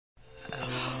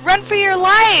run for your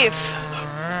life!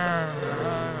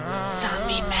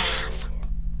 Zombie math.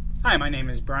 Hi, my name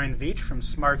is Brian Veach from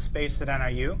SMARTspace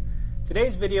at NIU.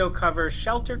 Today's video covers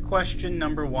shelter question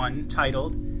number 1,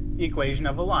 titled The Equation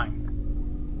of a Line.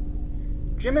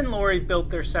 Jim and Lori built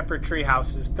their separate tree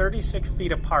houses 36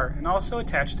 feet apart and also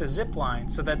attached a zip line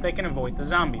so that they can avoid the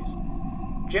zombies.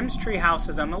 Jim's tree house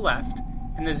is on the left,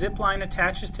 and the zip line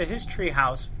attaches to his tree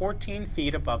house 14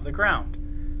 feet above the ground.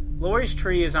 Lori's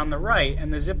tree is on the right,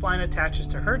 and the zip line attaches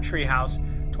to her tree house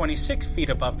 26 feet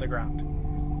above the ground.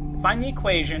 Find the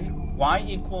equation y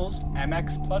equals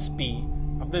mx plus b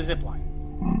of the zip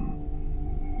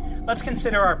line. Let's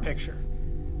consider our picture.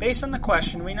 Based on the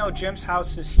question, we know Jim's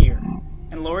house is here,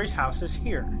 and Lori's house is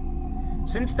here.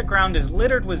 Since the ground is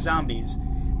littered with zombies,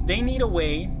 they need a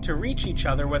way to reach each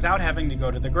other without having to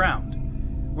go to the ground.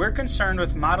 We're concerned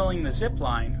with modeling the zip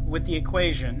line with the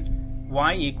equation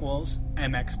y equals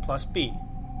mx plus b.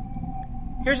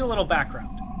 Here's a little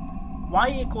background. Y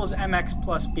equals mx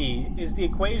plus b is the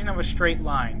equation of a straight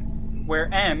line,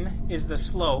 where m is the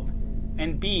slope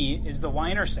and b is the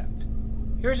y-intercept.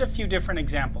 Here's a few different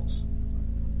examples.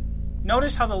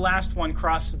 Notice how the last one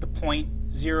crosses the point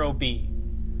 0b.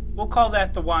 We'll call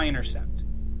that the y-intercept.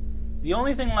 The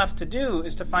only thing left to do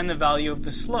is to find the value of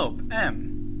the slope,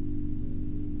 m.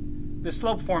 The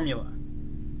slope formula.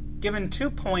 Given 2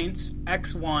 points,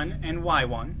 x1 and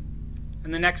y1,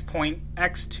 and the next point,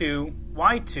 x2,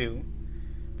 y2,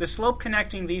 the slope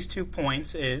connecting these 2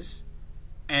 points is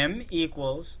m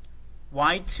equals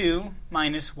y2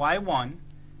 minus y1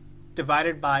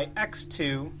 divided by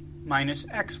x2 minus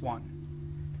x1.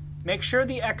 Make sure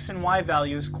the x and y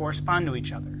values correspond to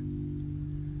each other.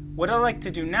 What I'd like to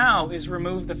do now is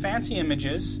remove the fancy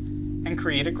images and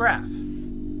create a graph.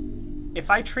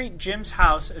 If I treat Jim's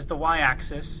house as the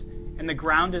y-axis and the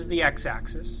ground as the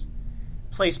x-axis,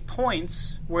 place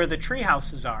points where the tree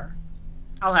houses are,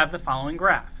 I'll have the following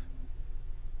graph.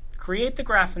 Create the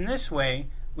graph in this way,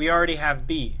 we already have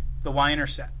b, the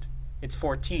y-intercept. It's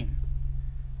 14.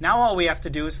 Now all we have to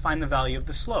do is find the value of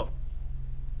the slope.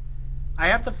 I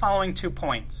have the following 2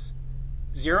 points,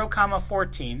 0,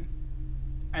 14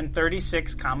 and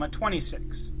 36,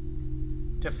 26.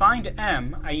 To find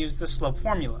m, I use the slope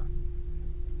formula.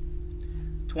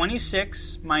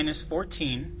 26 minus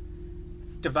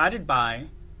 14 divided by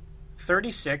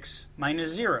 36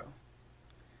 minus 0.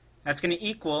 That's going to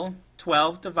equal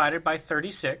 12 divided by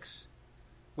 36,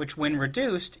 which when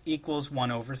reduced equals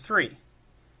 1 over 3.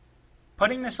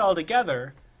 Putting this all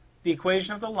together, the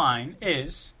equation of the line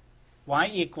is y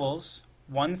equals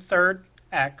 1/3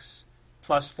 x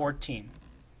plus 14.